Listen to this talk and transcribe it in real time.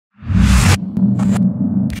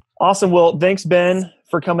Awesome. Well, thanks, Ben,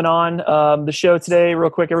 for coming on the show today.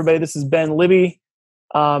 Real quick, everybody, this is Ben Libby.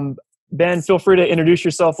 Um, Ben, feel free to introduce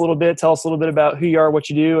yourself a little bit. Tell us a little bit about who you are, what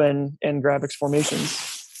you do, and graphics formations.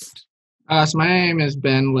 So my name is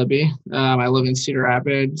Ben Libby. I live in Cedar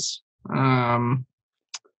Rapids. I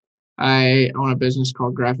own a business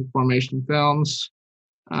called Graphic Formation Films.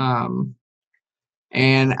 Um,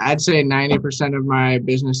 and I'd say 90% of my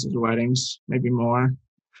business is weddings, maybe more.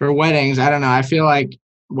 For weddings, I don't know. I feel like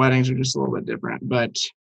weddings are just a little bit different. But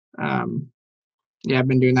yeah, I've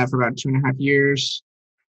been doing that for about 2.5 years.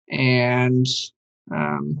 And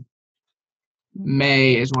um,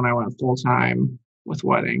 May is when I went full time with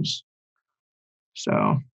weddings.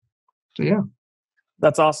 So yeah.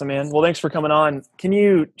 That's awesome, man. Well, thanks for coming on. Can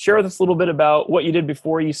you share with us a little bit about what you did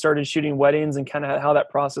before you started shooting weddings and kind of how that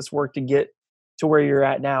process worked to get to where you're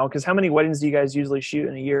at now? Because how many weddings do you guys usually shoot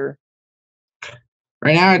in a year?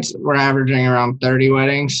 Right now, we're averaging around 30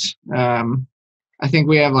 weddings. I think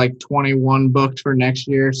we have like 21 booked for next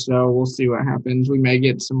year, so we'll see what happens. We may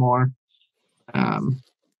get some more.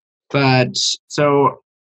 But so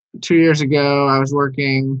 2 years ago, I was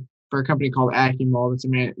working for a company called Mold. It's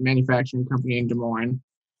a manufacturing company in Des Moines.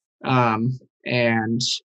 And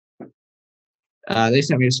they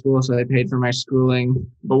sent me to school, so they paid for my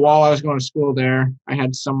schooling. But while I was going to school there, I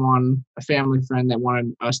had a family friend that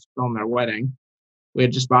wanted us to film their wedding. We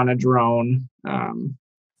had just bought a drone,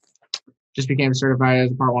 just became certified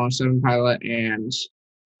as a Part 107 pilot. And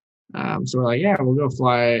so we're like, yeah, we'll go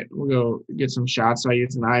fly, we'll go get some shots. So I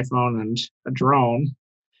used an iPhone and a drone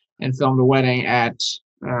and filmed a wedding at,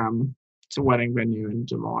 it's a wedding venue in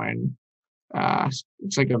Des Moines.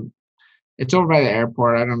 It's over by the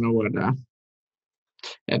airport. I don't know what,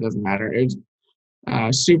 it doesn't matter. It's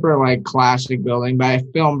super like classic building, but I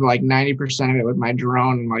filmed like 90% of it with my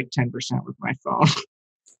drone and like 10% with my phone.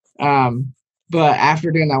 But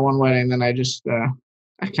after doing that one wedding, then I just,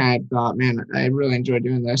 I kind of thought, man, I really enjoy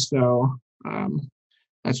doing this. So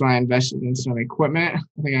that's when I invested in some equipment.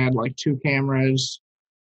 I think I had like 2 cameras.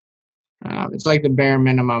 It's like the bare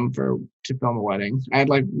minimum to film a wedding. I had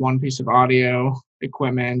like 1 piece of audio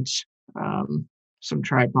equipment, some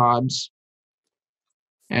tripods,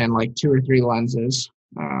 and like 2 or 3 lenses.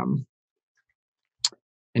 And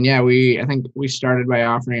yeah, I think we started by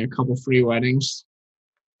offering a couple free weddings,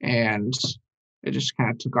 and it just kind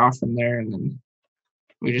of took off from there. And then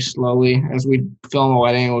we just slowly, as we film a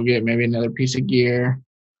wedding, we'll get maybe another piece of gear.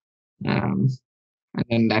 And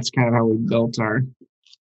then that's kind of how we built our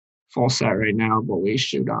full set right now of what we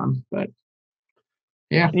shoot on. But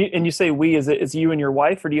yeah. And you say we, is it you and your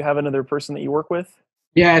wife, or do you have another person that you work with?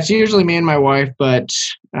 Yeah, it's usually me and my wife, but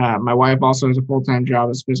my wife also has a full-time job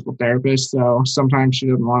as a physical therapist. So sometimes she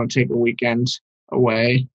doesn't want to take a weekend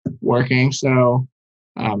away working. So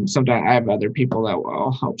sometimes I have other people that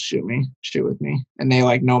will help shoot with me. And they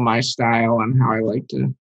like know my style and how I like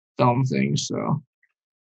to film things. So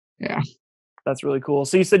yeah. That's really cool.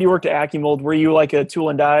 So you said you worked at Mold. Were you like a tool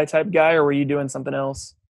and die type guy, or were you doing something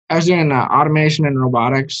else? I was doing automation and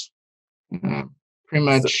robotics. Pretty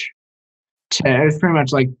much. It was pretty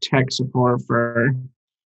much like tech support for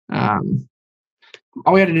all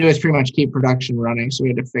we had to do is pretty much keep production running. So we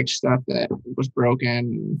had to fix stuff that was broken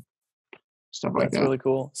and stuff like that. That's really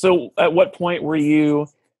cool. So at what point were you, I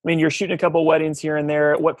mean, you're shooting a couple weddings here and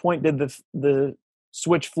there. At what point did the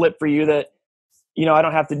switch flip for you that, I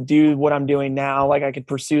don't have to do what I'm doing now. Like I could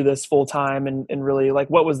pursue this full time and really, like,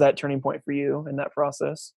 what was that turning point for you in that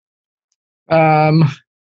process? So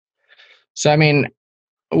I mean,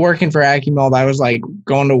 working for Mold, I was like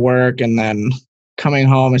going to work and then coming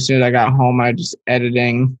home. As soon as I got home, I just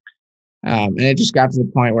editing. And it just got to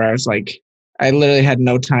the point where I was like, I literally had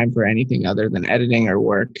no time for anything other than editing or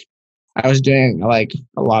work. I was doing like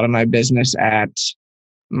a lot of my business at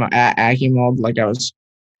Mold. Like I was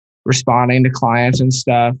responding to clients and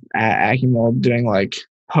stuff at Mold, doing like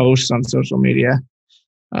posts on social media.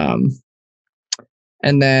 And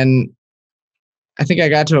then I think I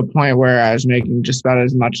got to a point where I was making just about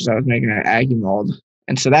as much as I was making at Mold.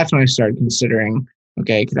 And so that's when I started considering,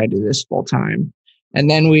 okay, could I do this full time? And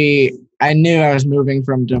then I knew I was moving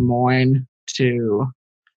from Des Moines to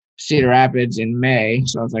Cedar Rapids in May.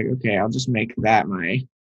 So I was like, okay, I'll just make that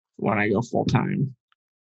when I go full time.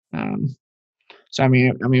 So I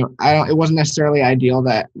mean, it wasn't necessarily ideal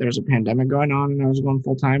that there was a pandemic going on and I was going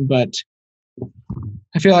full time, but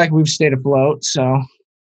I feel like we've stayed afloat. So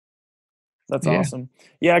that's awesome.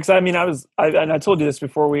 Yeah. Cause I mean, I told you this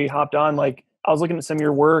before we hopped on, like I was looking at some of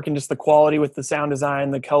your work and just the quality with the sound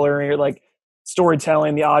design, the color, like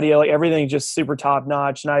storytelling, the audio, like everything just super top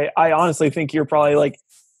notch. And I honestly think you're probably like,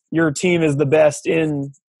 your team is the best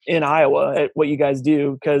in in Iowa at what you guys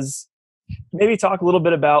do, because maybe talk a little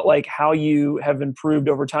bit about like how you have improved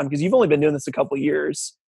over time, because you've only been doing this a couple of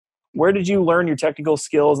years. Where did you learn your technical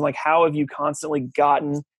skills, and like how have you constantly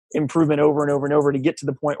gotten improvement over and over and over to get to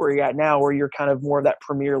the point where you're at now, where you're kind of more of that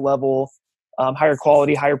premier level, higher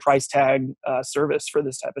quality, higher price tag service for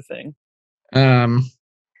this type of thing?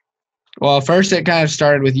 Well, first it kind of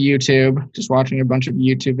started with YouTube, just watching a bunch of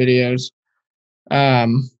YouTube videos.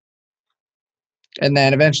 And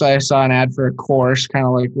then eventually I saw an ad for a course, kind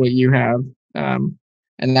of like what you have. And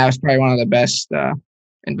that was probably one of the best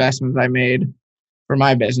investments I made for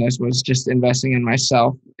my business, was just investing in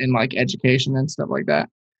myself in like education and stuff like that.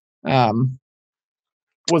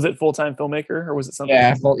 Was it full-time filmmaker, or was it something?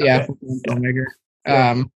 Yeah, Okay. full-time filmmaker.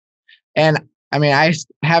 Yeah. And I mean, I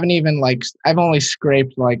haven't even like, I've only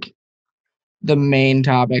scraped like the main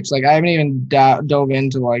topics. Like I haven't even dove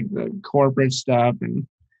into like the corporate stuff. And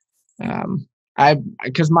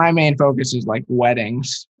because my main focus is like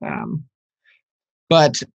weddings.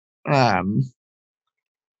 But I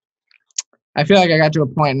feel like I got to a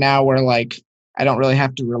point now where like I don't really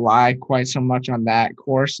have to rely quite so much on that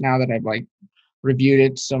course now that I've like reviewed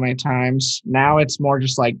it so many times. Now it's more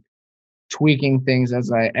just like tweaking things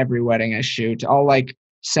as every wedding I shoot. I'll like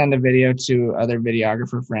send a video to other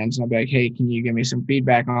videographer friends and I'll be like, hey, can you give me some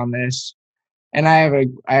feedback on this? And I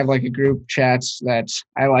have like a group chats that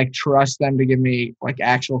I like trust them to give me like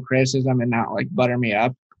actual criticism and not like butter me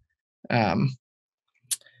up. So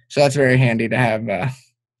that's very handy to have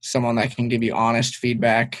someone that can give you honest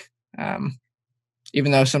feedback.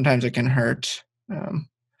 Even though sometimes it can hurt,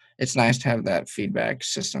 it's nice to have that feedback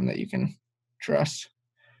system that you can trust.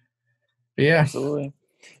 But yeah. Absolutely.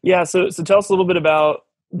 Yeah. So tell us a little bit about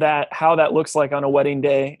that, how that looks like on a wedding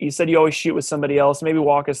day. You said you always shoot with somebody else. Maybe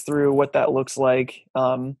walk us through what that looks like.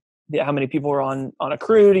 Yeah, how many people are on a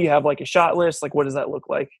crew? Do you have like a shot list? Like, what does that look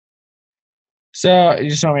like? So you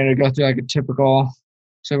just want me to go through like a typical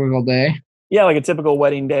day? Yeah, like a typical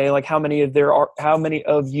wedding day. Like how many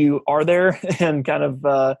of you are there, and kind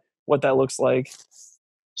of what that looks like.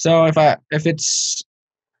 So if it's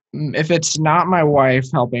not my wife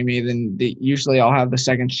helping me, then usually I'll have the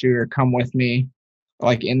second shooter come with me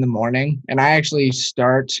like in the morning. And I actually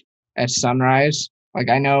start at sunrise. Like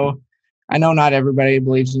I know not everybody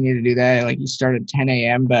believes you need to do that. Like you start at 10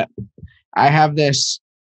 a.m., but I have this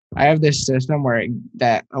system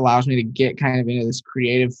that allows me to get kind of into this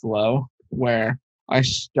creative flow where I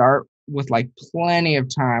start with like plenty of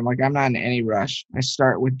time. Like I'm not in any rush. I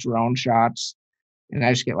start with drone shots and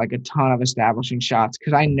I just get like a ton of establishing shots,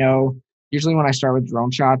 because I know usually when I start with drone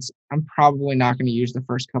shots, I'm probably not going to use the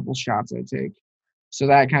first couple shots I take. So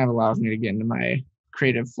that kind of allows me to get into my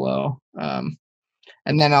creative flow. And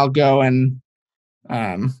then I'll go and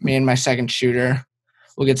me and my second shooter,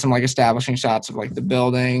 we'll get some like establishing shots of like the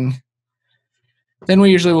building. Then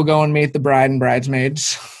we usually will go and meet the bride and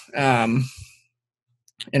bridesmaids,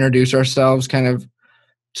 introduce ourselves kind of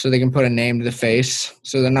so they can put a name to the face.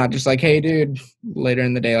 So they're not just like, hey, dude, later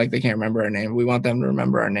in the day, like they can't remember our name. We want them to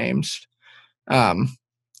remember our names. And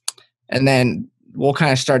then we'll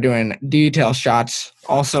kind of start doing detail shots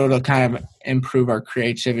also to kind of improve our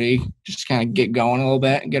creativity, just kind of get going a little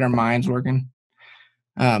bit and get our minds working.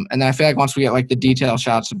 And then I feel like once we get like the detail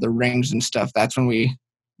shots of the rings and stuff, that's when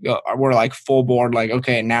we're like full board, like,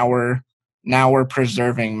 okay, now we're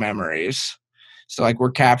preserving memories. So like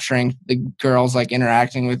we're capturing the girls like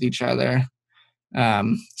interacting with each other.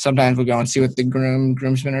 Sometimes we'll go and see what the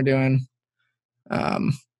groomsmen are doing.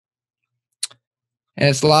 And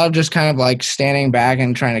it's a lot of just kind of like standing back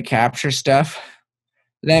and trying to capture stuff.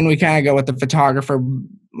 Then we kind of go with the photographer,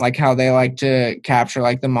 like how they like to capture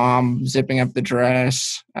like the mom zipping up the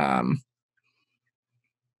dress.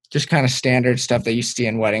 Just kind of standard stuff that you see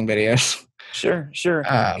in wedding videos. Sure.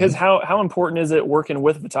 Because how important is it working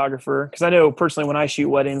with a photographer? Because I know personally when I shoot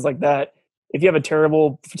weddings like that, if you have a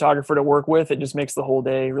terrible photographer to work with, it just makes the whole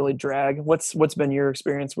day really drag. What's been your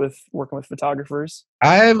experience with working with photographers?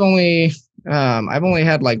 I've only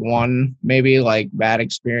had like one maybe like bad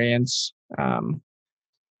experience.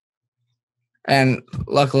 And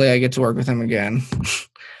luckily I get to work with him again.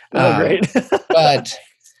 Oh, great. But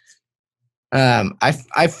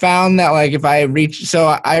I found that like if I reach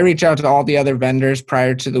out to all the other vendors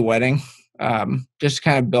prior to the wedding, just to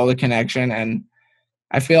kind of build a connection. And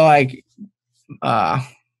I feel like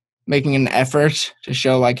making an effort to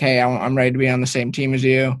show like, hey, I'm ready to be on the same team as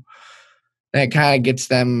you. And it kind of gets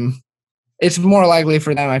them. It's more likely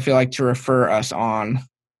for them, I feel like, to refer us on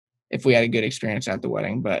if we had a good experience at the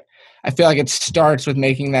wedding. But I feel like it starts with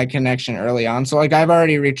making that connection early on. So like I've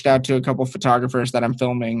already reached out to a couple photographers that I'm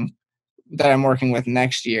working with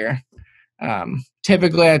next year.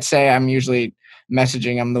 Typically, I'd say I'm usually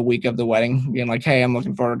messaging them the week of the wedding, being like, hey, I'm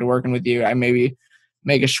looking forward to working with you. I maybe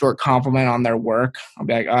make a short compliment on their work. I'll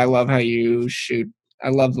be like, oh, I love how you shoot. I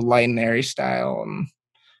love the light and airy style. And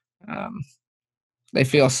they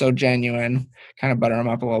feel so genuine, kind of butter them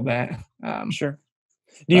up a little bit. Sure.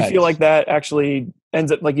 Do you But feel like that actually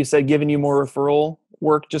ends up, like you said, giving you more referral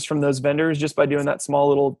work just from those vendors just by doing that small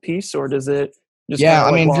little piece, or does it just kind yeah, of I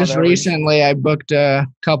like mean, law of just average? recently I booked a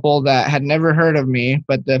couple that had never heard of me,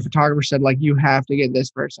 but the photographer said, like, you have to get this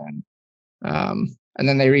person. And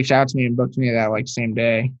then they reached out to me and booked me that like same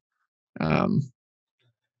day. Um,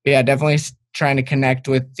 yeah, definitely trying to connect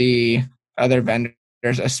with the other vendors,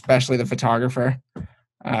 especially the photographer.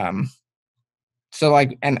 So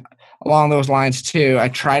like, and along those lines too, I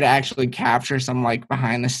try to actually capture some like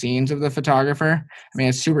behind the scenes of the photographer. I mean,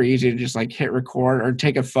 it's super easy to just like hit record or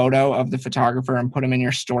take a photo of the photographer and put them in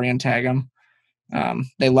your story and tag them.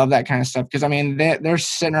 They love that kind of stuff because I mean, they're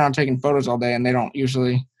sitting around taking photos all day and they don't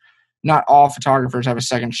usually, not all photographers have a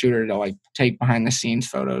second shooter to like take behind the scenes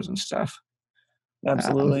photos and stuff. Um,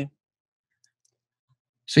 Absolutely.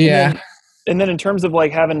 so And yeah, then, in terms of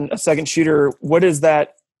like having a second shooter, what does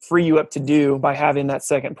that free you up to do by having that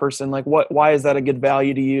second person? Like why is that a good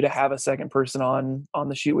value to you to have a second person on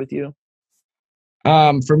the shoot with you?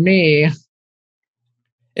 for me,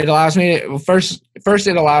 it allows me to, well, first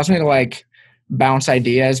it allows me to like bounce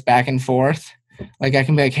ideas back and forth. Like I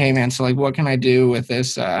can be like, hey man, so like what can I do with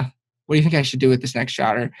this? What do you think I should do with this next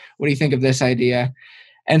shot? Or what do you think of this idea?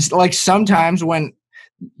 And so, like sometimes when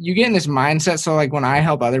you get in this mindset, so like when I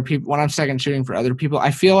help other people, when I'm second shooting for other people,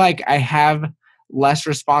 I feel like I have less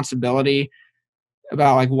responsibility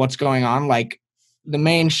about like what's going on. Like the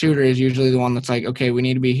main shooter is usually the one that's like, okay, we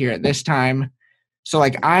need to be here at this time. So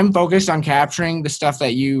like I'm focused on capturing the stuff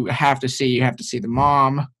that you have to see. You have to see the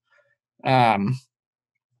mom. Um,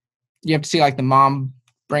 you have to see like the mom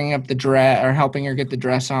bringing up the dress or helping her get the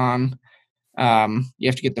dress on. You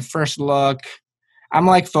have to get the first look. I'm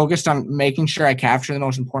like focused on making sure I capture the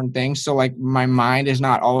most important things. So like my mind is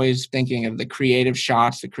not always thinking of the creative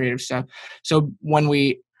shots, the creative stuff. So when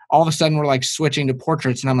we all of a sudden we're like switching to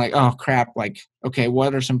portraits and I'm like, oh crap, like, okay,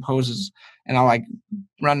 what are some poses? And I'll like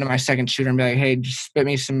run to my second shooter and be like, hey, just spit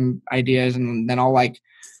me some ideas. And then I'll like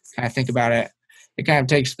kind of think about it. It kind of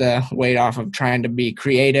takes the weight off of trying to be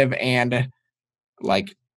creative and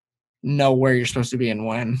like know where you're supposed to be and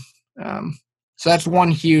when. Um, so that's one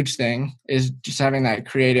huge thing is just having that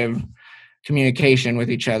creative communication with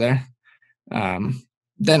each other.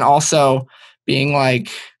 Then also being like,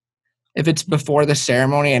 if it's before the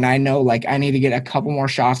ceremony and I know like I need to get a couple more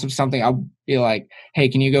shots of something, I'll be like, hey,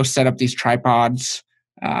 can you go set up these tripods?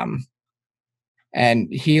 And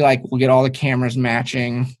he like will get all the cameras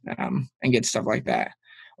matching and get stuff like that.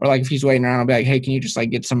 Or like if he's waiting around, I'll be like, hey, can you just like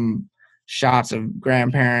get some shots of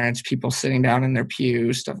grandparents, people sitting down in their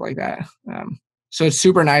pews, stuff like that. So it's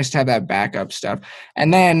super nice to have that backup stuff.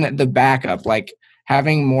 And then the backup, like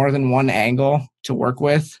having more than one angle to work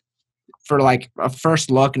with for like a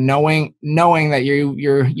first look, knowing that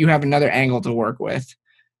you have another angle to work with.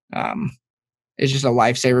 Is just a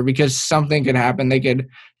lifesaver because something could happen. They could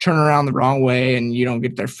turn around the wrong way and you don't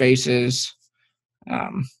get their faces.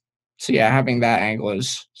 So yeah, having that angle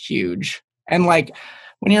is huge. And like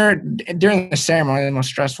when you're during the ceremony, the most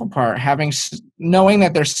stressful part, knowing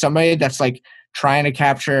that there's somebody that's like trying to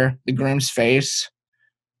capture the groom's face,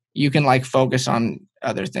 you can like focus on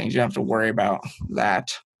other things. You don't have to worry about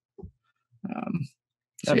that.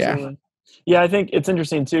 So yeah. Absolutely. Yeah, I think it's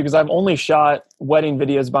interesting too because I've only shot wedding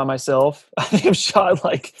videos by myself. I think I've shot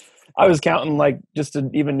like I was counting like just to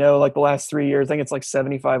even know like the last 3 years. I think it's like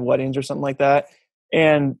 75 weddings or something like that.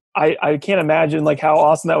 And I can't imagine like how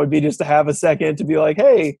awesome that would be just to have a second to be like,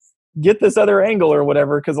 hey, get this other angle or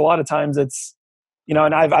whatever. Because a lot of times it's, and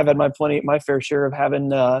I've had my fair share of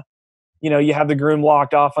having you have the groom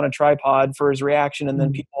locked off on a tripod for his reaction and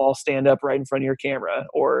then people all stand up right in front of your camera,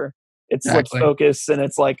 or it slips Exactly. focus and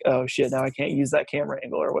it's like, oh shit, now I can't use that camera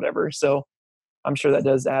angle or whatever. So I'm sure that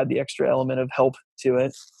does add the extra element of help to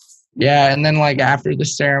it. Yeah, and then like after the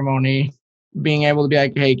ceremony, being able to be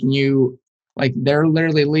like, hey, can you like they're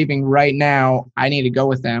literally leaving right now. I need to go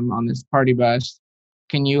with them on this party bus.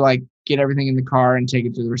 Can you like get everything in the car and take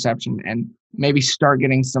it to the reception and maybe start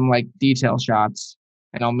getting some like detail shots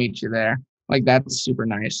and I'll meet you there. Like that's super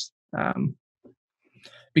nice.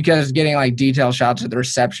 Because getting like detail shots at the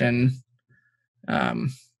reception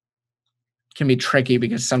can be tricky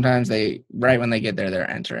because sometimes they right when they get there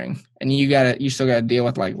they're entering and you still gotta deal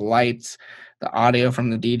with like lights, the audio from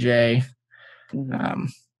the DJ. Mm-hmm.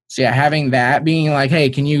 So yeah, having that being like, hey,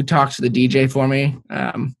 can you talk to the DJ for me?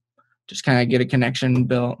 Just kind of get a connection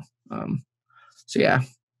built. So yeah,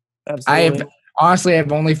 Absolutely.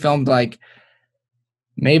 I've only filmed like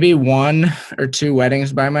maybe 1 or 2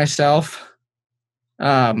 weddings by myself,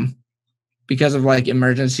 because of like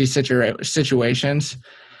emergency situations.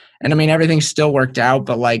 And I mean, everything still worked out,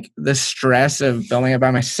 but like the stress of filming it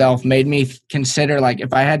by myself made me consider, like,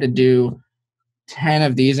 if I had to do 10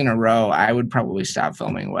 of these in a row, I would probably stop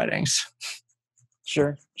filming weddings.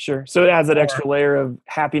 Sure. So it adds that Or, extra layer of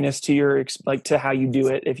happiness to your like to how you do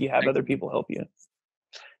it if you have other people help you.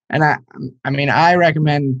 and I mean, I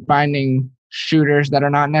recommend finding shooters that are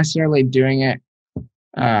not necessarily doing it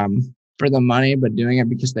for the money, but doing it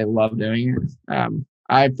because they love doing it.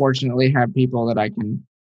 I fortunately have people that I can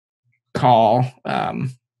call,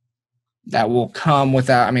 that will come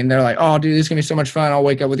without, I mean, they're like, oh, dude, this is going to be so much fun. I'll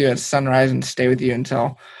wake up with you at sunrise and stay with you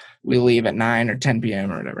until we leave at 9 or 10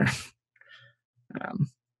 p.m. or whatever.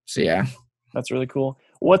 So yeah. That's really cool.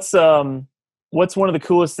 What's one of the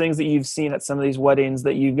coolest things that you've seen at some of these weddings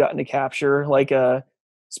that you've gotten to capture, like a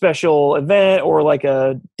special event or like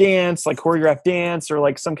a dance, like choreographed dance, or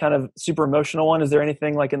like some kind of super emotional one? Is there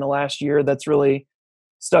anything like in the last year that's really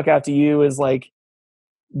stuck out to you as like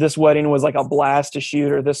this wedding was like a blast to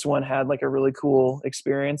shoot, or this one had like a really cool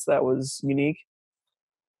experience that was unique?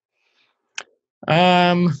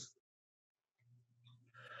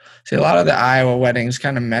 See, a lot of the Iowa weddings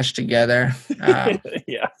kind of mesh together.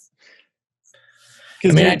 Yeah. I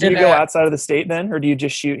Because mean, I do did you go outside of the state then, or do you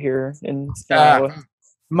just shoot here in uh, Iowa?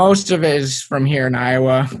 most of it is from here in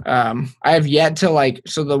Iowa. I have yet to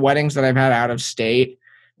so the weddings that I've had out of state,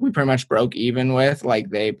 we pretty much broke even with. Like,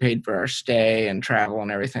 they paid for our stay and travel and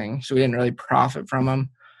everything, so we didn't really profit from them.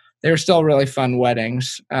 They were still really fun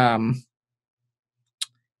weddings. I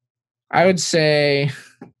would say,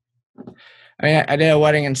 I mean, I did a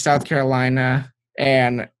wedding in South Carolina,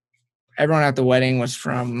 and everyone at the wedding was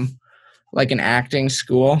from like an acting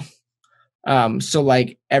school. So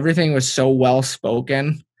like everything was so well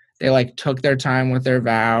spoken. They like took their time with their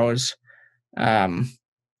vows. And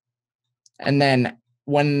then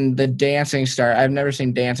when the dancing started, I've never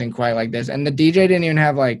seen dancing quite like this. And the DJ didn't even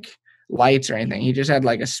have like lights or anything. He just had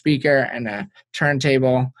like a speaker and a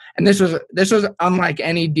turntable. And this was unlike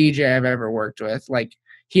any DJ I've ever worked with. Like,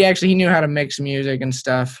 he knew how to mix music and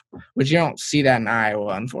stuff, which you don't see that in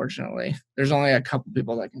Iowa, unfortunately. There's only a couple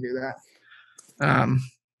people that can do that.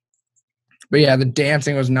 But yeah, the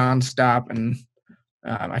dancing was nonstop, and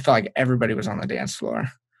I felt like everybody was on the dance floor.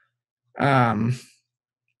 But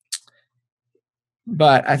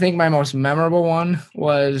I think my most memorable one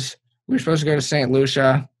was, we were supposed to go to St.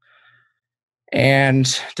 Lucia and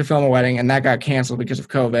to film a wedding, and that got canceled because of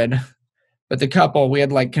COVID. But the couple, we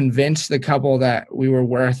had like convinced the couple that we were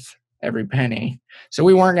worth every penny. So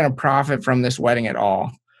we weren't going to profit from this wedding at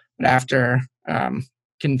all. But after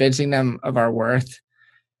convincing them of our worth,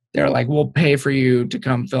 they were like, we'll pay for you to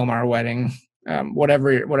come film our wedding,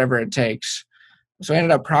 whatever it takes. So I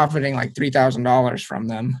ended up profiting like $3,000 from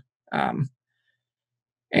them.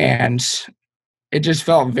 And it just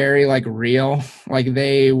felt very like real. Like,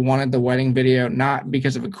 they wanted the wedding video, not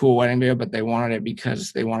because of a cool wedding video, but they wanted it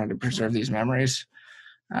because they wanted to preserve these memories.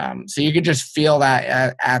 So you could just feel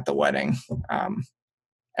that at the wedding.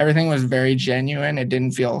 Everything was very genuine. It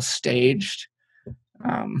didn't feel staged.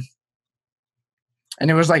 And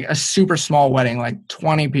it was like a super small wedding, like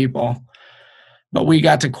 20 people. But we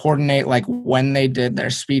got to coordinate like when they did their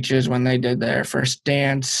speeches, when they did their first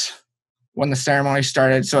dance, when the ceremony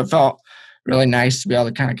started. So it felt really nice to be able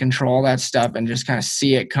to kind of control that stuff and just kind of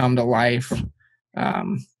see it come to life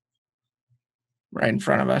right in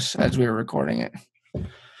front of us as we were recording it.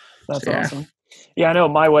 That's awesome. Yeah, I know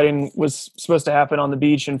my wedding was supposed to happen on the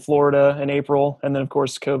beach in Florida in April, and then of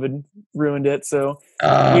course COVID ruined it. So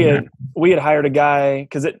we had hired a guy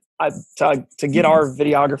because to get our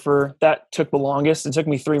videographer, that took the longest. It took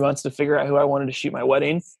me 3 months to figure out who I wanted to shoot my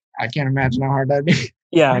wedding. I can't imagine how hard that'd be.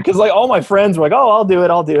 Yeah, because like all my friends were like, "Oh, I'll do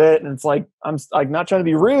it," and it's like I'm like not trying to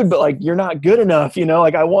be rude, but like you're not good enough, you know.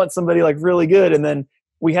 Like I want somebody like really good, and then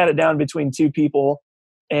we had it down between 2 people,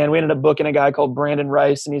 and we ended up booking a guy called Brandon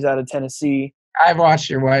Rice, and he's out of Tennessee. I've watched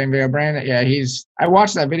your wedding video, Brandon. Yeah, I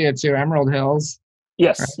watched that video too, Emerald Hills.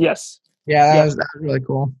 Yes, right? yes. Yeah, that was really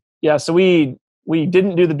cool. Yeah, so we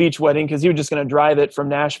didn't do the beach wedding because he was just going to drive it from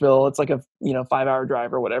Nashville. It's like a 5-hour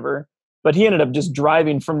drive or whatever. But he ended up just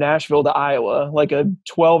driving from Nashville to Iowa, like a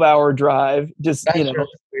 12-hour drive. Just That's really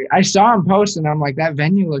sweet. I saw him post, and I'm like, that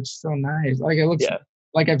venue looks so nice. Like it looks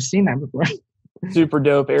like I've seen that before. Super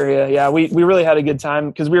dope area. Yeah, we really had a good time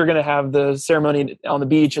because we were going to have the ceremony on the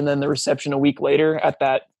beach and then the reception a week later at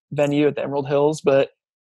that venue at the Emerald Hills. But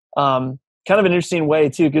kind of an interesting way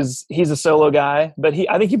too, because he's a solo guy, but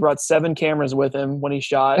I think he brought 7 cameras with him when he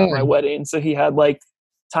shot my wedding. So he had like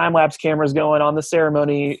time lapse cameras going on the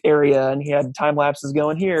ceremony area, and he had time lapses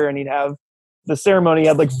going here, and he'd have the ceremony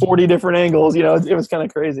had like 40 different angles. You know, it was kind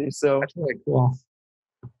of crazy. So That's really cool.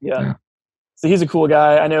 Yeah. So he's a cool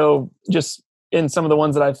guy. I know just in some of the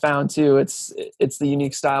ones that I've found too, it's the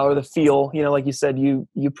unique style or the feel, you know, like you said, you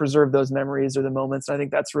preserve those memories or the moments. And I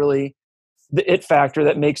think that's really the it factor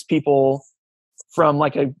that makes people from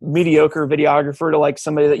like a mediocre videographer to like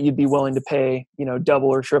somebody that you'd be willing to pay, you know, double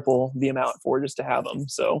or triple the amount for just to have them.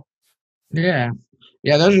 So Yeah.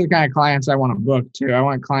 Those are the kind of clients I want to book too. I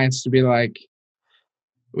want clients to be like,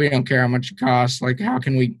 we don't care how much it costs. Like, how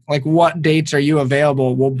can we, like, what dates are you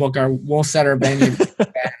available? We'll set our venue.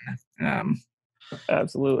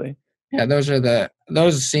 Absolutely. Yeah,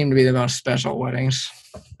 those seem to be the most special weddings.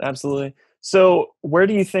 Absolutely. So where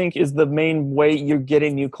do you think is the main way you're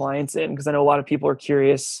getting new clients in? Because I know a lot of people are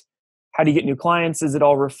curious, how do you get new clients? Is it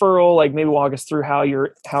all referral? Like maybe walk us through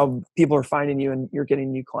how people are finding you and you're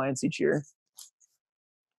getting new clients each year.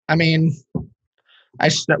 I mean,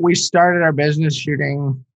 we started our business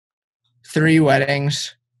shooting 3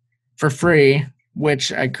 weddings for free,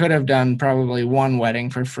 which I could have done probably 1 wedding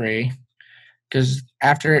for free. Because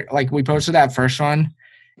after, like, we posted that first one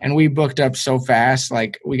and we booked up so fast,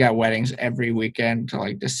 like we got weddings every weekend till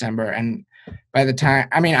like December. And by the time,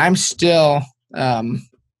 I mean, I'm still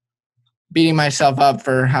beating myself up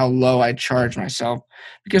for how low I charge myself,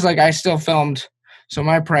 because like I still filmed. So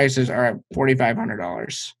my prices are at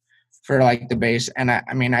 $4,500 for like the base. And I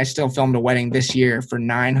mean, I still filmed a wedding this year for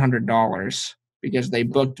 $900 because they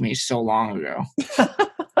booked me so long ago.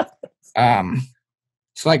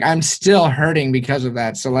 So like I'm still hurting because of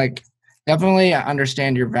that. So like definitely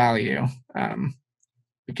understand your value,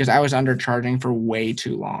 because I was undercharging for way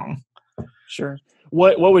too long. Sure.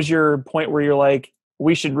 What was your point where you're like,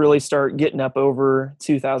 we should really start getting up over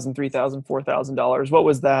 $2,000, $3,000, $4,000? What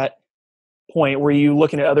was that point? Were you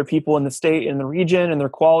looking at other people in the state, in the region, and their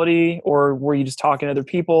quality, or were you just talking to other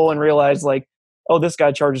people and realized like, oh, this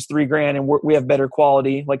guy charges $3,000 and we have better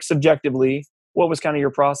quality? Like subjectively, what was kind of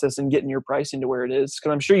your process in getting your pricing to where it is?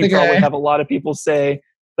 Because I'm sure you probably have a lot of people say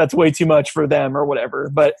that's way too much for them or whatever.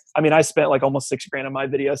 But I mean, I spent like almost $6,000 on my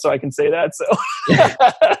video, so I can say that. So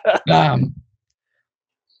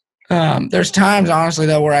there's times, honestly,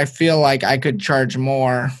 though, where I feel like I could charge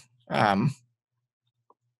more,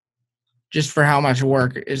 just for how much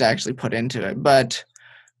work is actually put into it. But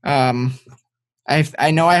I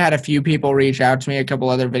know I had a few people reach out to me, a couple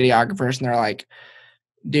other videographers, and they're like,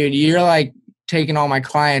 dude, you're like taking all my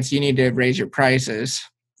clients, you need to raise your prices.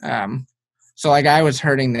 So like I was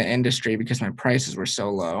hurting the industry because my prices were so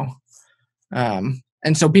low. And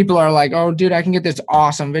so people are like, oh, dude, I can get this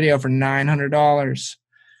awesome video for $900.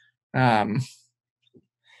 And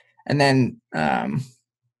then,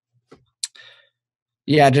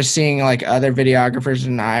 just seeing like other videographers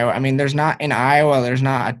in Iowa. I mean, there's not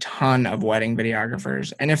a ton of wedding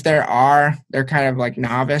videographers. And if there are, they're kind of like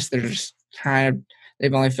novice. They're just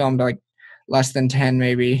they've only filmed like less than 10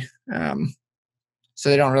 maybe. So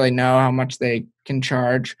they don't really know how much they can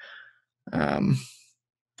charge.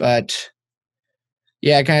 But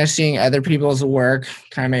yeah, kind of seeing other people's work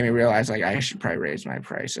kind of made me realize like I should probably raise my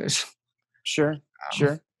prices. Sure.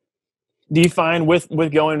 Do you find with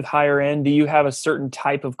going with higher end, do you have a certain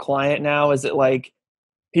type of client now? Is it like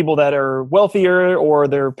people that are wealthier, or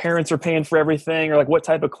their parents are paying for everything, or like what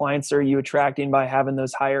type of clients are you attracting by having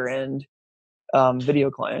those higher end video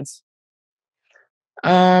clients?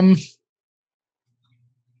 I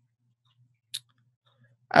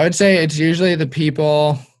would say it's usually the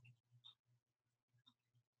people.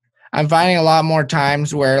 I'm finding a lot more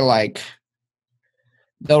times where like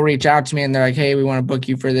they'll reach out to me and they're like, hey, we want to book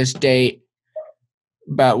you for this date,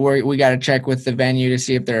 but we got to check with the venue to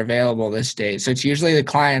see if they're available this date. So it's usually the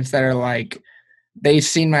clients that are like, they've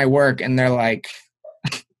seen my work and they're like,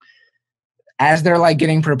 as they're like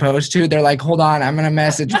getting proposed to, they're like, hold on, I'm going to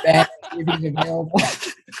message Ben if he's available.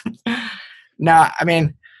 No, I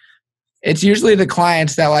mean, it's usually the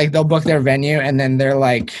clients that like, they'll book their venue and then they're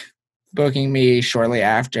like booking me shortly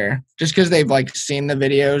after, just because they've like seen the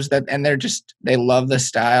videos and they love the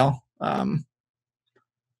style.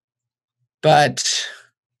 But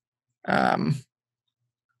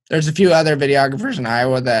there's a few other videographers in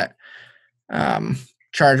Iowa that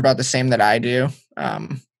charge about the same that I do.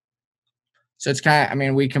 So it's kind of, I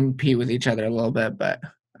mean, we compete with each other a little bit, but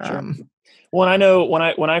Sure. Well, I know when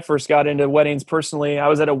I first got into weddings personally, I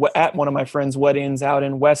was at one of my friends' weddings out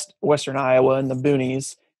in western Iowa in the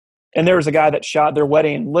boonies, and there was a guy that shot their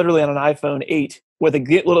wedding literally on an iPhone 8 with a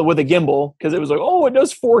gimbal, because it was like, oh, it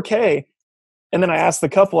does 4K. And then I asked the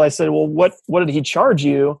couple, I said, well, what did he charge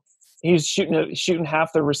you? He's shooting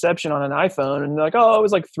half the reception on an iPhone. And they're like, oh, it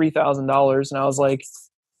was like $3,000. And I was like,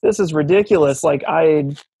 this is ridiculous. Like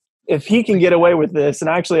if he can get away with this, and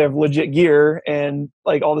I actually have legit gear and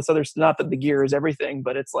like all this other, not that the gear is everything,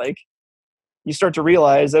 but it's like, you start to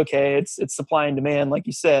realize, okay, it's supply and demand, like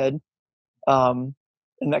you said.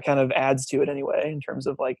 And that kind of adds to it anyway, in terms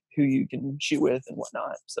of like who you can shoot with and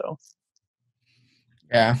whatnot. So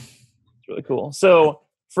Yeah. it's really cool. So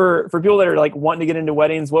for people that are like wanting to get into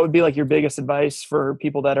weddings, what would be like your biggest advice for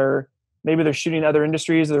people that are, maybe they're shooting other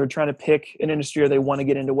industries, or they're trying to pick an industry, or they want to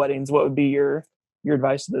get into weddings? What would be your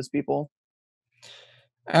advice to those people?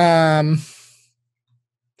 So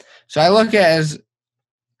I look at as,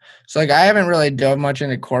 so like I haven't really dove much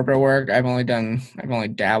into corporate work. I've only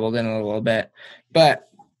dabbled in it a little bit. But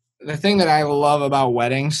the thing that I love about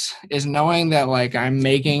weddings is knowing that like I'm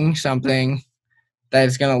making something that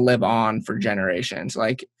is going to live on for generations.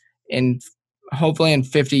 Like hopefully in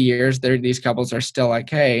 50 years, these couples are still like,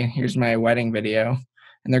 hey, here's my wedding video,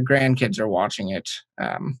 and their grandkids are watching it.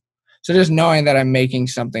 So just knowing that I'm making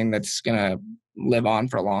something that's going to live on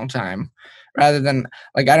for a long time, rather than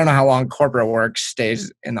like, I don't know how long corporate work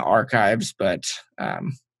stays in the archives, but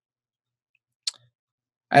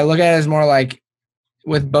I look at it as more like,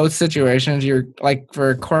 with both situations, you're like,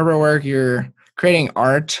 for corporate work, you're creating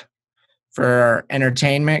art for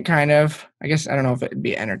entertainment, kind of. I guess I don't know if it'd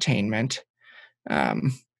be entertainment. You're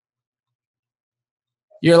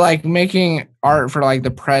like making art for like the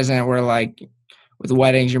present, where like with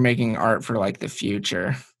weddings, you're making art for like the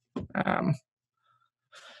future.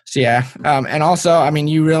 So yeah, and also, I mean,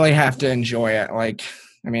 you really have to enjoy it. Like,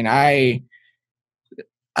 I mean, I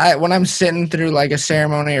when I'm sitting through like a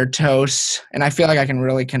ceremony or toast, and I feel like I can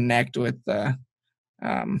really connect with the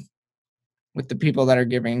people that are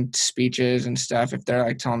giving speeches and stuff. If they're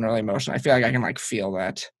like telling really emotional, I feel like I can like feel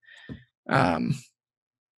that.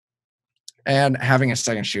 And having a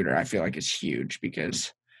second shooter, I feel like is huge,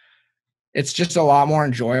 because it's just a lot more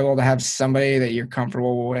enjoyable to have somebody that you're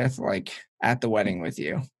comfortable with, like at the wedding with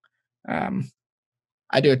you.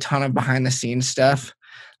 I do a ton of behind the scenes stuff.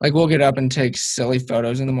 Like we'll get up and take silly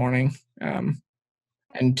photos in the morning,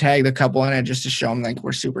 and tag the couple in it just to show them like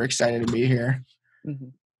we're super excited to be here.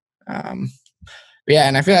 Mm-hmm. But yeah,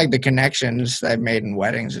 and I feel like the connections that I've made in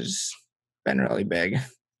weddings has been really big.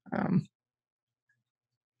 But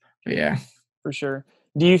yeah, for sure.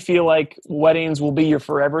 Do you feel like weddings will be your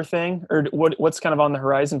forever thing, or what's kind of on the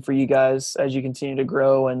horizon for you guys as you continue to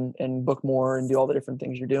grow and book more and do all the different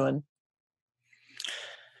things you're doing?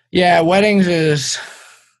 Yeah, weddings is,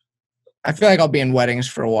 I feel like I'll be in weddings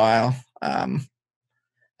for a while. I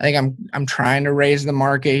think I'm trying to raise the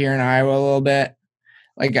market here in Iowa a little bit.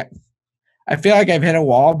 Like I feel like I've hit a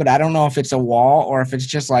wall, but I don't know if it's a wall or if it's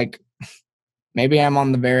just like, maybe I'm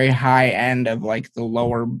on the very high end of like the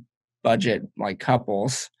lower budget like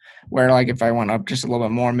couples, where like if I went up just a little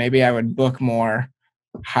bit more, maybe I would book more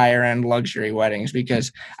higher end luxury weddings,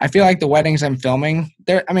 because I feel like the weddings I'm filming,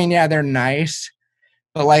 they're nice,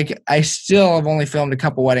 but like I still have only filmed a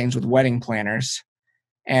couple weddings with wedding planners.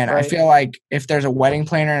 And right. I feel like if there's a wedding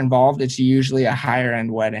planner involved, it's usually a higher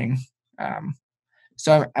end wedding.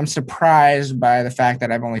 So I'm surprised by the fact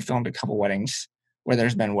that I've only filmed a couple weddings where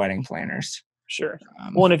there's been wedding planners. Sure.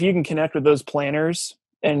 Well, and if you can connect with those planners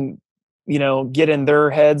and, get in their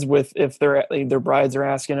heads with, if their brides are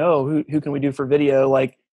asking, oh, who can we do for video?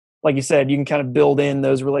 Like you said, you can kind of build in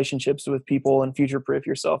those relationships with people and future proof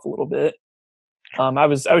yourself a little bit. I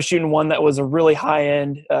was shooting one that was a really high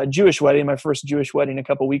end Jewish wedding, my first Jewish wedding a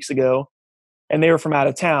couple weeks ago, and they were from out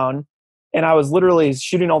of town. And I was literally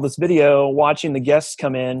shooting all this video, watching the guests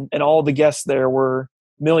come in, and all the guests there were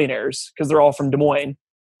millionaires, because they're all from Des Moines.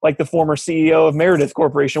 Like the former CEO of Meredith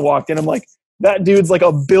Corporation walked in. I'm like, that dude's like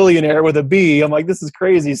a billionaire with a B. I'm like, this is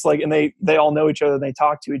crazy. It's like, and they all know each other and they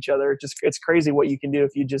talk to each other. It's crazy what you can do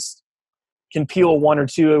if you just can peel one or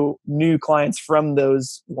two new clients from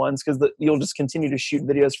those ones, because you'll just continue to shoot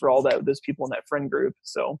videos for all those people in that friend group.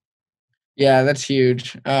 So yeah, that's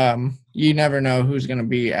huge. You never know who's going to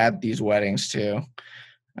be at these weddings too.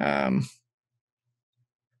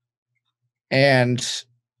 And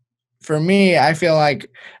for me, I feel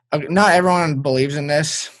like not everyone believes in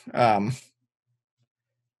this.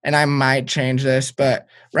 And I might change this, but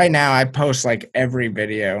right now I post like every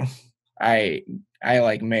video I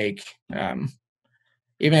like make, even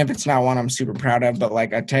if it's not one I'm super proud of, but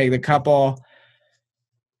like I tag the couple,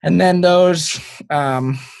 and then then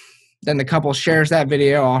the couple shares that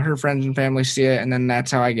video, all her friends and family see it, and then that's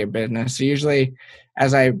how I get business. So usually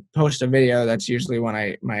as I post a video, that's usually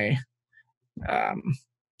when my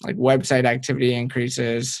like website activity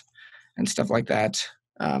increases. and stuff like that.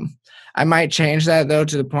 I might change that though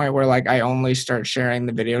to the point where like I only start sharing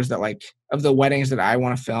the videos that like of the weddings that I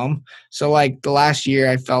want to film. So like the last year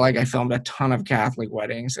I felt like I filmed a ton of Catholic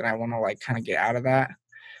weddings and I want to like kind of get out of that.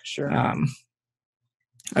 Sure.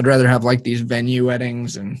 I'd rather have like these venue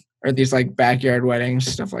weddings or these like backyard weddings,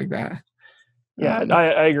 stuff like that. Yeah,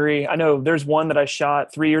 I agree. I know there's one that I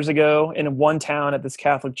shot 3 years ago in one town at this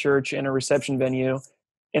Catholic church in a reception venue.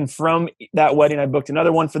 And from that wedding, I booked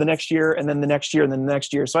another one for the next year, and then the next year, and then the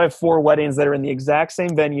next year. So I have 4 weddings that are in the exact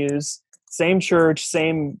same venues, same church,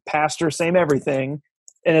 same pastor, same everything.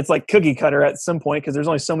 And it's like cookie cutter at some point because there's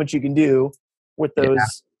only so much you can do with Yeah.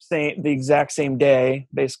 those the exact same day,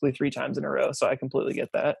 basically 3 times in a row. So I completely get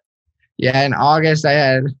that. Yeah, in August I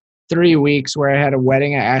had 3 weeks where I had a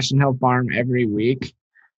wedding at Ashton Hill Farm every week.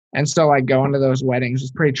 And so like going to those weddings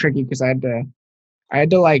was pretty tricky because I had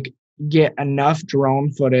to like get enough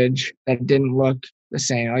drone footage that didn't look the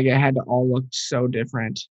same. Like it had to all look so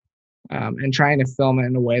different. And trying to film it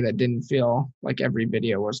in a way that didn't feel like every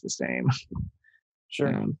video was the same.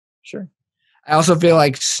 Sure. Sure. I also feel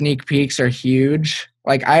like sneak peeks are huge.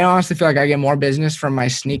 Like I honestly feel like I get more business from my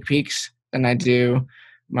sneak peeks than I do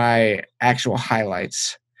my actual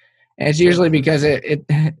highlights. And it's usually because it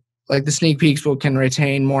like the sneak peeks can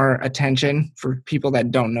retain more attention for people that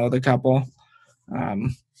don't know the couple.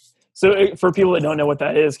 So for people that don't know what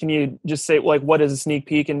that is, can you just say like what is a sneak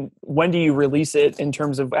peek and when do you release it in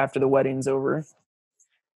terms of after the wedding's over?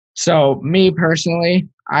 So me personally,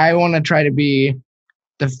 I want to try to be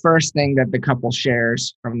the first thing that the couple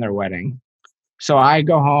shares from their wedding. So I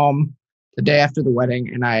go home the day after the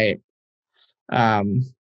wedding and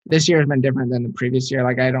this year has been different than the previous year.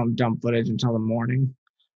 Like I don't dump footage until the morning.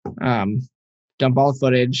 Dump all the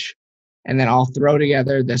footage and then I'll throw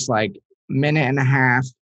together this like minute and a half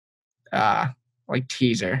like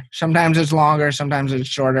teaser. Sometimes it's longer, sometimes it's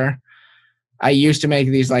shorter. I used to make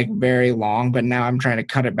these like very long, but now I'm trying to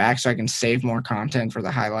cut it back so I can save more content for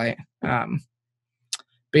the highlight.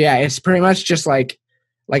 But yeah, it's pretty much just like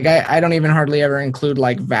I don't even hardly ever include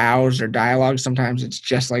like vows or dialogue. Sometimes it's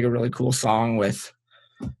just like a really cool song with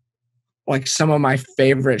like some of my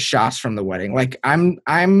favorite shots from the wedding. Like I'm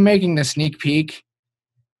making the sneak peek,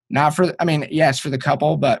 not for, I mean, yes, for the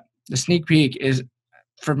couple, but the sneak peek is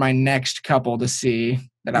for my next couple to see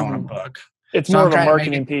that I want to book. It's So more I'm of a trying to make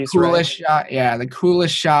marketing it piece, coolest right? shot. Yeah, the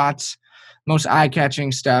coolest shots, most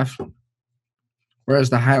eye-catching stuff.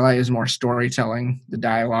 Whereas the highlight is more storytelling, the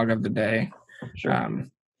dialogue of the day. Sure.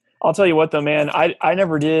 I'll tell you what though, man, I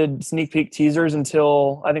never did sneak peek teasers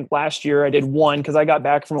until I think last year I did one because I got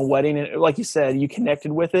back from a wedding and like you said, you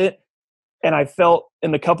connected with it. And I felt,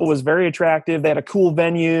 and the couple was very attractive. They had a cool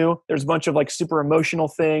venue. There's a bunch of like super emotional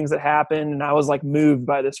things that happened. And I was like moved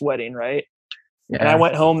by this wedding. Right. And I Yeah.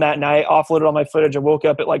 went home that night, offloaded all my footage. I woke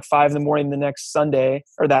up at like 5 a.m. the next Sunday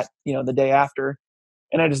or that, the day after.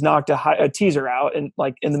 And I just knocked a teaser out and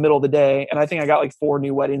like in the middle of the day. And I think I got like 4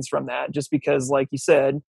 new weddings from that just because like you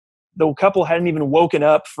said, the couple hadn't even woken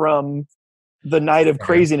up from the night of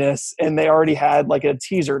craziness and they already had like a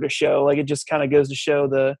teaser to show. Like it just kind of goes to show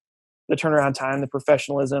the turnaround time, the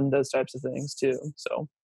professionalism, those types of things too. So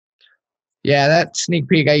Yeah, that sneak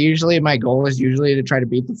peek, my goal is usually to try to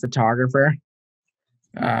beat the photographer.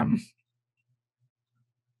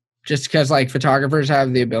 Just because like photographers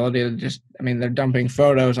have the ability to they're dumping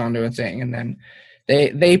photos onto a thing and then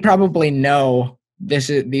they probably know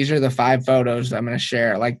these are the 5 photos I'm going to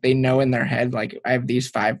share. Like they know in their head, like I have these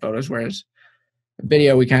 5 photos, whereas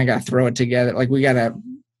video, we kind of got to throw it together. Like we got to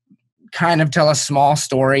kind of tell a small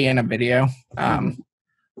story in a video.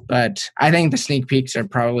 But I think the sneak peeks are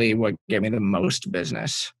probably what get me the most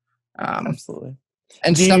business. absolutely.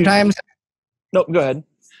 And sometimes no, go ahead.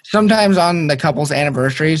 Sometimes on the couple's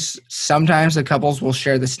anniversaries, sometimes the couples will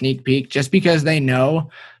share the sneak peek just because they know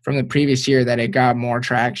from the previous year that it got more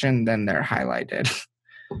traction than their highlight did.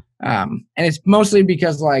 And it's mostly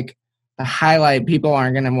because like the highlight, people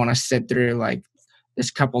aren't going to want to sit through like this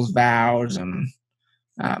couple's vows and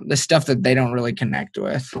the stuff that they don't really connect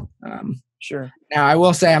with. Sure. Now I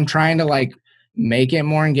will say I'm trying to like make it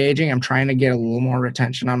more engaging. I'm trying to get a little more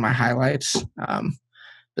retention on my highlights.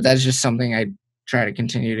 But that's just something I try to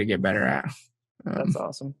continue to get better at. That's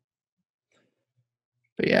awesome.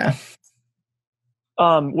 But yeah.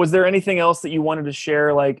 Was there anything else that you wanted to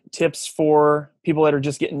share, like tips for people that are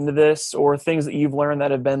just getting into this or things that you've learned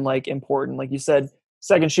that have been like important? Like you said,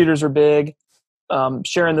 second shooters are big.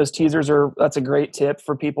 Sharing those teasers that's a great tip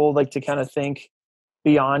for people like to kind of think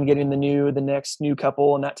beyond getting the next new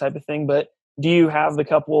couple and that type of thing. But do you have the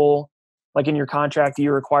couple like in your contract, do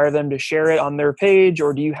you require them to share it on their page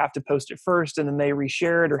or do you have to post it first and then they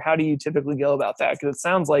reshare it? Or how do you typically go about that? Because it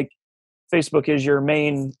sounds like Facebook is your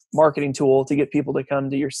main marketing tool to get people to come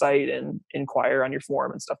to your site and inquire on your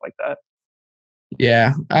forum and stuff like that.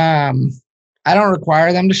 Yeah. I don't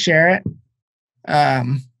require them to share it.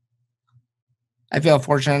 I feel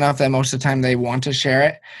fortunate enough that most of the time they want to share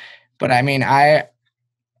it. But I mean, I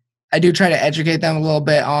do try to educate them a little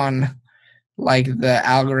bit on like the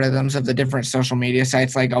algorithms of the different social media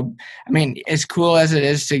sites. Like, I mean, as cool as it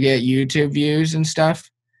is to get YouTube views and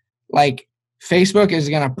stuff, like Facebook is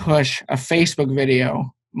going to push a Facebook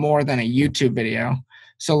video more than a YouTube video.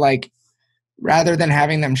 So like, rather than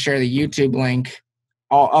having them share the YouTube link,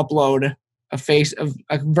 I'll upload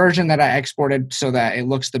a version that I exported so that it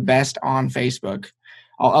looks the best on Facebook.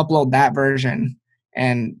 I'll upload that version,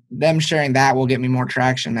 and them sharing that will get me more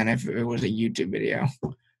traction than if it was a YouTube video.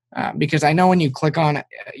 Because I know when you click on a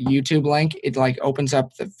YouTube link, it like opens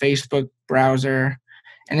up the Facebook browser,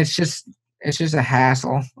 and it's just a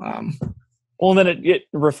hassle. Well, then it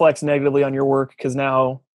reflects negatively on your work because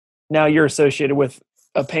now you're associated with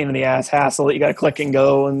a pain in the ass hassle that you got to click and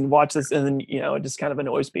go and watch this, and then it just kind of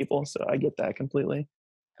annoys people. So I get that completely.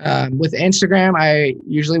 With Instagram, I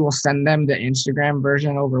usually will send them the Instagram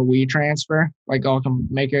version over WeTransfer. Like I'll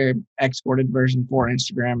make a exported version for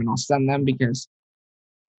Instagram and I'll send them because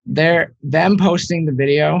them posting the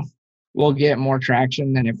video will get more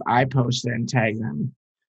traction than if I post it and tag them.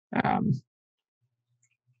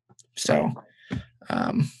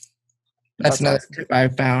 That's another tip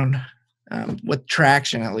I've found with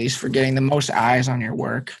traction, at least for getting the most eyes on your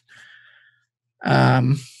work.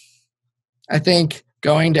 I think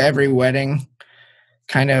going to every wedding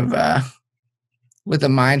kind of with a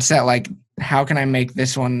mindset like, how can I make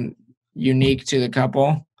this one unique to the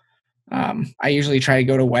couple? I usually try to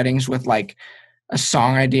go to weddings with like a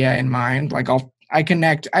song idea in mind. Like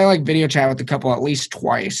I like video chat with the couple at least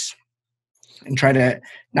twice and try to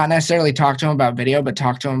not necessarily talk to them about video, but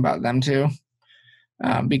talk to them about them too.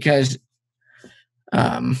 Because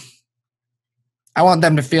I want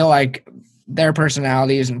them to feel like their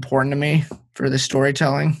personality is important to me for the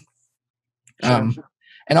storytelling. Sure.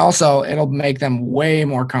 And also it'll make them way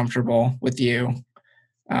more comfortable with you.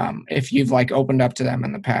 If you've like opened up to them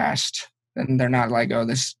in the past, then they're not like, oh,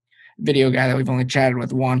 this video guy that we've only chatted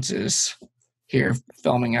with once is here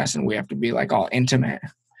filming us and we have to be like all intimate.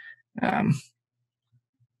 But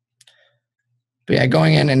yeah,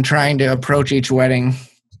 going in and trying to approach each wedding.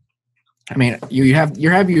 I mean, you have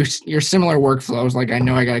your similar workflows. Like I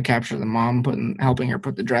know I got to capture the mom, helping her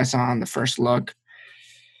put the dress on, the first look.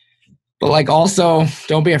 But like also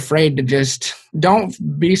don't be afraid to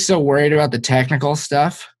don't be so worried about the technical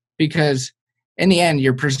stuff because in the end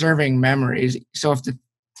you're preserving memories. So if the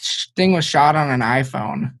thing was shot on an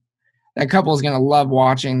iPhone, that couple is going to love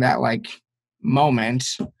watching that like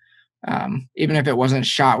moment. Even if it wasn't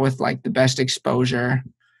shot with like the best exposure.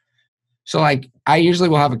 So like I usually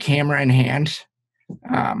will have a camera in hand,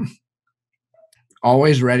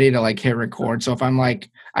 always ready to like hit record. So if I'm like,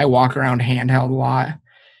 I walk around handheld a lot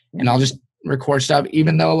and I'll just record stuff,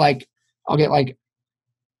 even though like I'll get like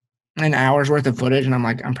an hour's worth of footage and I'm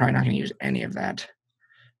like, I'm probably not going to use any of that.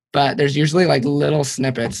 But there's usually like little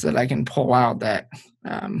snippets that I can pull out that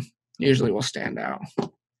usually will stand out.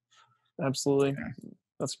 Absolutely.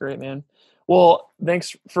 That's great, man. Well,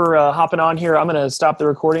 thanks for hopping on here. I'm going to stop the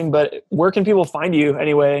recording, but where can people find you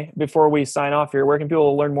anyway, before we sign off here? Where can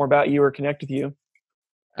people learn more about you or connect with you?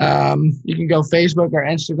 You can go Facebook or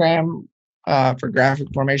Instagram for Graphic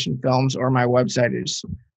Formation Films, or my website is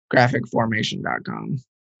graphicformation.com.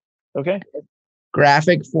 Okay.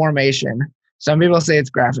 Graphic Formation. Some people say it's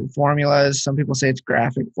Graphic Formulas. Some people say it's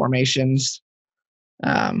Graphic Formations.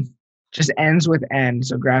 Just ends with N,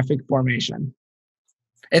 so Graphic Formation.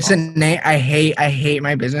 It's awesome. A name I hate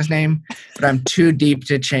my business name, but I'm too deep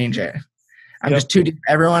to change it. I'm just too deep.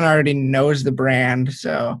 Everyone already knows the brand,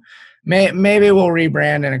 so maybe we'll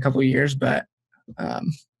rebrand in a couple of years. But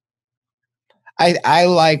I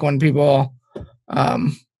like when people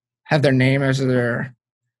have their name as their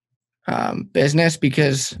business,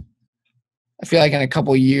 because I feel like in a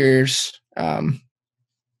couple of years they're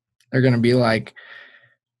going to be like,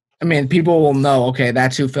 I mean, people will know, okay,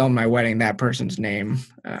 that's who filmed my wedding, that person's name.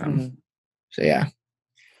 So, yeah.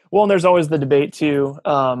 Well, and there's always the debate, too,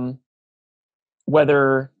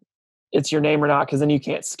 whether it's your name or not, because then you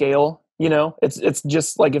can't scale. It's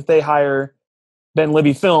just like if they hire Ben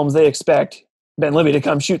Libby Films, they expect Ben Libby to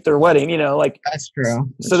come shoot their wedding, That's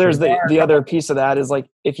true. So there's the other piece of that is like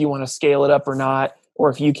if you want to scale it up or not,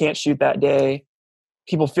 or if you can't shoot that day.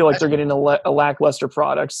 People feel like they're getting a lackluster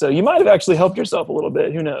product. So you might have actually helped yourself a little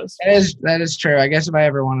bit. Who knows? That is true. I guess if I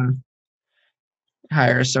ever want to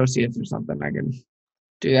hire associates or something, I can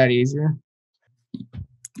do that easier.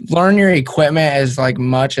 learn your equipment as like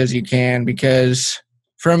much as you can, because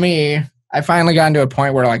for me, I finally gotten to a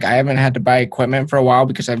point where like I haven't had to buy equipment for a while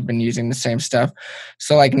because I've been using the same stuff.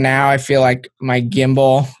 So like now I feel like my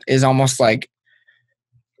gimbal is almost like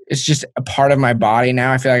it's just a part of my body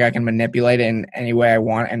now. I feel like I can manipulate it in any way I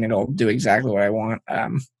want and it'll do exactly what I want.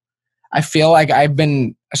 I feel like I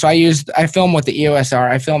film with the EOS R.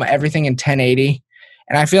 I film everything in 1080.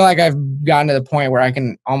 And I feel like I've gotten to the point where I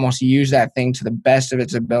can almost use that thing to the best of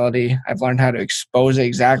its ability. I've learned how to expose it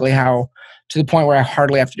exactly how, to the point where I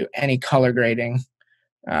hardly have to do any color grading.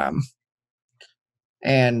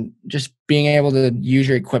 And just being able to use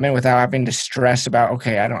your equipment without having to stress about,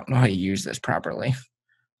 okay, I don't know how to use this properly.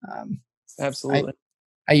 Absolutely.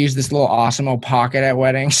 I use this little Osmo Pocket at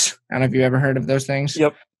weddings. I don't know if you ever heard of those things.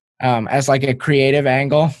 Yep. As like a creative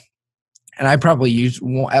angle. And I probably use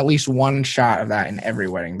at least one shot of that in every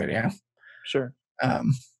wedding video. Sure.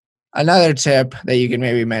 Another tip that you can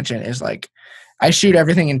maybe mention is like, I shoot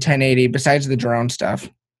everything in 1080 besides the drone stuff,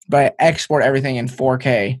 but I export everything in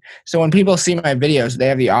 4K. So when people see my videos, they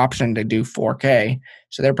have the option to do 4K.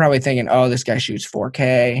 So they're probably thinking, oh, this guy shoots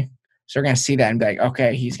 4K. So they're going to see that and be like,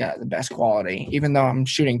 okay, he's got the best quality, even though I'm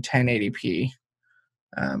shooting 1080p.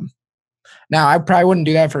 Now, I probably wouldn't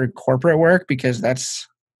do that for corporate work because that's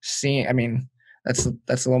a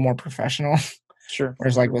little more professional. Sure.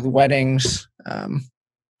 Whereas like with weddings,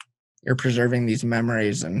 you're preserving these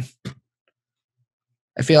memories, and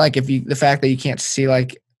I feel like the fact that you can't see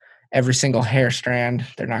like every single hair strand,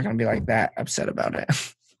 they're not going to be like that upset about it.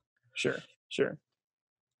 Sure.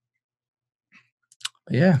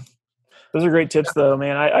 Yeah. Those are great tips though,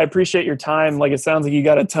 man. I appreciate your time. Like, it sounds like you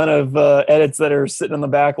got a ton of edits that are sitting in the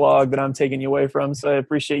backlog that I'm taking you away from. So I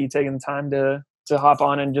appreciate you taking the time to hop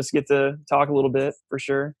on and just get to talk a little bit, for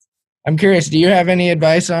sure. I'm curious, do you have any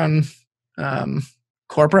advice on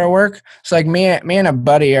corporate work? So like me and a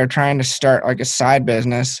buddy are trying to start like a side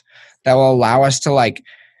business that will allow us to like,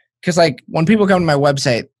 because like when people come to my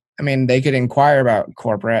website, I mean, they could inquire about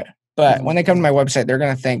corporate, but when they come to my website, they're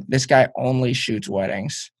going to think this guy only shoots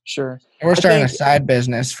weddings. Sure. And we're starting a side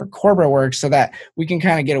business for corporate work so that we can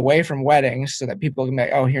kind of get away from weddings so that people can be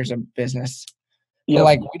like, oh, here's a business. Yep. But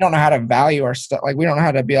like, we don't know how to value our stuff. Like, we don't know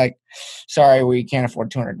how to be like, sorry, we can't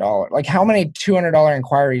afford $200. Like, how many $200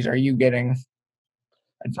 inquiries are you getting?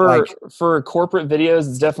 For corporate videos,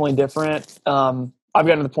 it's definitely different. I've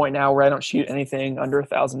gotten to the point now where I don't shoot anything under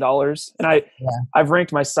 $1,000, and I've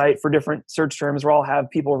ranked my site for different search terms where I'll have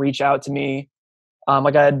people reach out to me.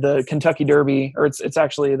 Like I had the Kentucky Derby, or it's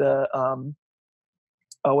actually the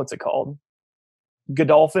what's it called?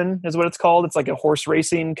 Godolphin is what it's called. It's like a horse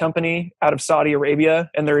racing company out of Saudi Arabia,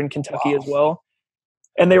 and they're in Kentucky as well.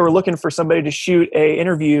 And they were looking for somebody to shoot a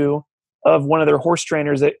interview of one of their horse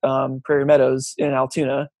trainers at Prairie Meadows in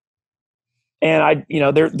Altoona. And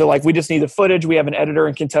they're like, we just need the footage. We have an editor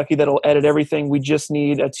in Kentucky that'll edit everything. We just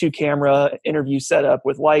need a 2-camera interview setup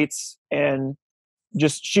with lights and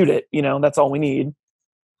just shoot it. That's all we need.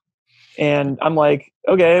 And I'm like,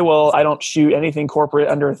 okay, well, I don't shoot anything corporate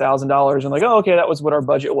under $1,000. I'm like, oh, okay, that was what our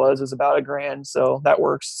budget was about $1,000. So that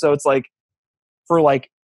works. So it's like, for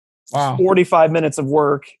like 45 minutes of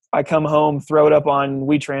work, I come home, throw it up on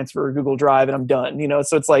WeTransfer, Google Drive, and I'm done.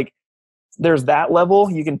 So it's like, there's that level.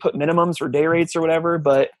 You can put minimums for day rates or whatever,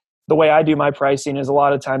 but the way I do my pricing is a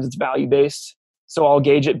lot of times it's value based. So I'll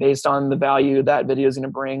gauge it based on the value that video is going to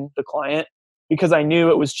bring the client, because I knew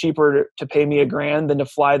it was cheaper to pay me $1,000 than to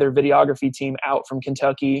fly their videography team out from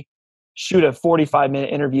Kentucky, shoot a 45-minute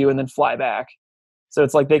interview, and then fly back. So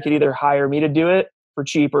it's like they could either hire me to do it for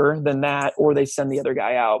cheaper than that, or they send the other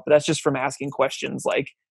guy out. But that's just from asking questions. Like,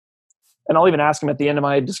 and I'll even ask them at the end of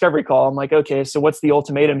my discovery call. I'm like, okay, so what's the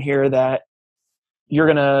ultimatum here that you're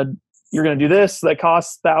gonna do this that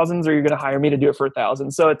costs thousands, or you're gonna hire me to do it for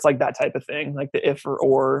 $1,000? So it's like that type of thing, like the if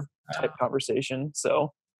or type conversation.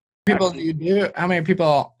 So how many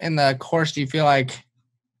people in the course do you feel like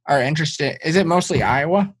are interested? Is it mostly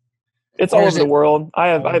Iowa? It's all over the world. I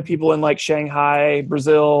have people in like Shanghai,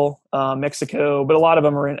 Brazil, Mexico, but a lot of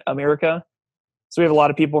them are in America. So we have a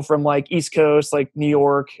lot of people from like East Coast, like New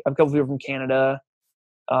York. I have a couple of people from Canada.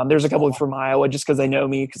 There's a couple from Iowa just because they know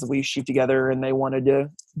me because we shoot together and they wanted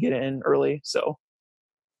to get in early. So,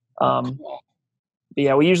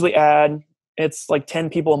 yeah, we usually add, it's like 10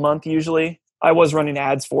 people a month usually. I was running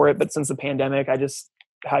ads for it, but since the pandemic, I just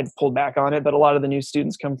had pulled back on it. But a lot of the new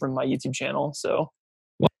students come from my YouTube channel. So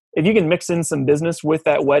if you can mix in some business with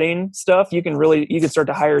that wedding stuff, you can start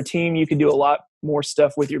to hire a team. You can do a lot more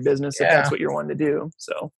stuff with your business if that's what you're wanting to do.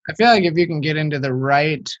 So I feel like if you can get into the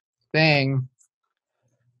right thing,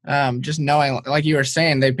 just knowing, like you were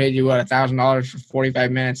saying, they paid you $1,000 for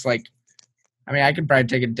 45 minutes. Like, I mean, I could probably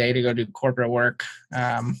take a day to go do corporate work,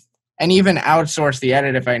 and even outsource the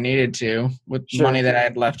edit if I needed to with money that I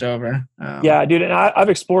had left over. Yeah, dude. And I've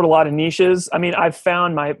explored a lot of niches. I mean, I've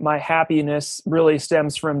found my happiness really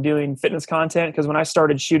stems from doing fitness content. Cause when I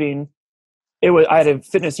started shooting, I had a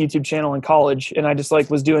fitness YouTube channel in college, and I just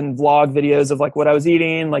like was doing vlog videos of like what I was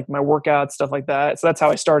eating, like my workouts, stuff like that. So that's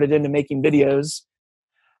how I started into making videos.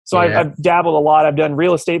 So I've dabbled a lot. I've done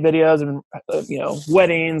real estate videos and,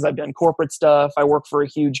 weddings. I've done corporate stuff. I work for a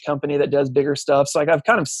huge company that does bigger stuff. So like I've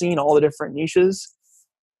kind of seen all the different niches.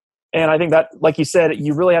 And I think that, like you said,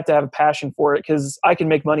 you really have to have a passion for it, because I can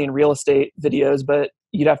make money in real estate videos, but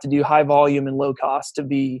you'd have to do high volume and low cost to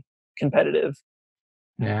be competitive.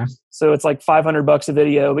 Yeah. So it's like $500 a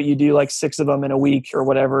video, but you do like 6 of them in a week or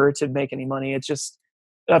whatever to make any money. It's just,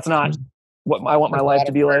 that's not what I want my life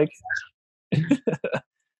to be like.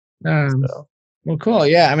 Well, cool.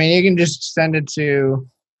 Yeah. I mean, you can just send it to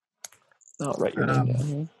I'll write your name down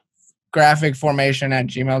here.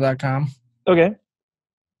 graphicformation@gmail.com. Okay.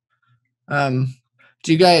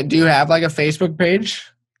 Do you have like a Facebook page?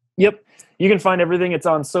 Yep. You can find everything. It's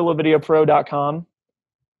on solovideopro.com.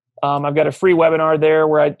 I've got a free webinar there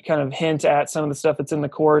where I kind of hint at some of the stuff that's in the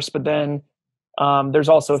course, but then there's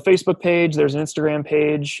also a Facebook page, there's an Instagram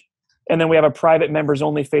page, and then we have a private members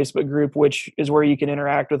only Facebook group, which is where you can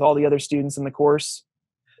interact with all the other students in the course.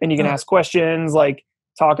 And you can ask questions, like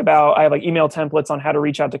I have like email templates on how to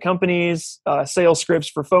reach out to companies, sales scripts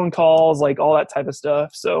for phone calls, like all that type of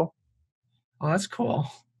stuff. So, oh, that's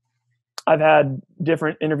cool. I've had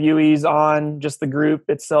different interviewees on. Just the group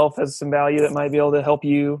itself has some value that might be able to help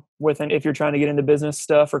you with if you're trying to get into business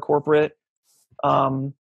stuff or corporate.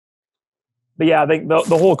 But yeah, I think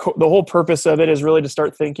the whole purpose of it is really to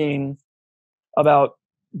start thinking about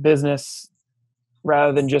business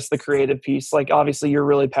rather than just the creative piece. Like obviously you're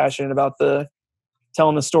really passionate about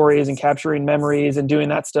telling the stories and capturing memories and doing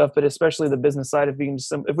that stuff, but especially the business side, if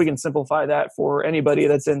we can simplify that for anybody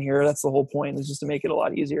that's in here, that's the whole point, is just to make it a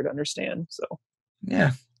lot easier to understand. So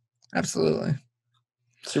yeah, absolutely.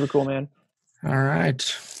 Super cool, man. All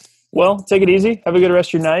right. Well, take it easy. Have a good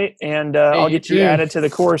rest of your night, and I'll get you added to the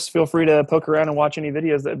course. Feel free to poke around and watch any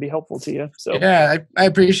videos that would be helpful to you. So yeah, I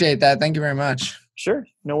appreciate that. Thank you very much. Sure.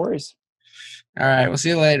 No worries. All right. We'll see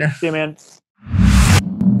you later. See you, man.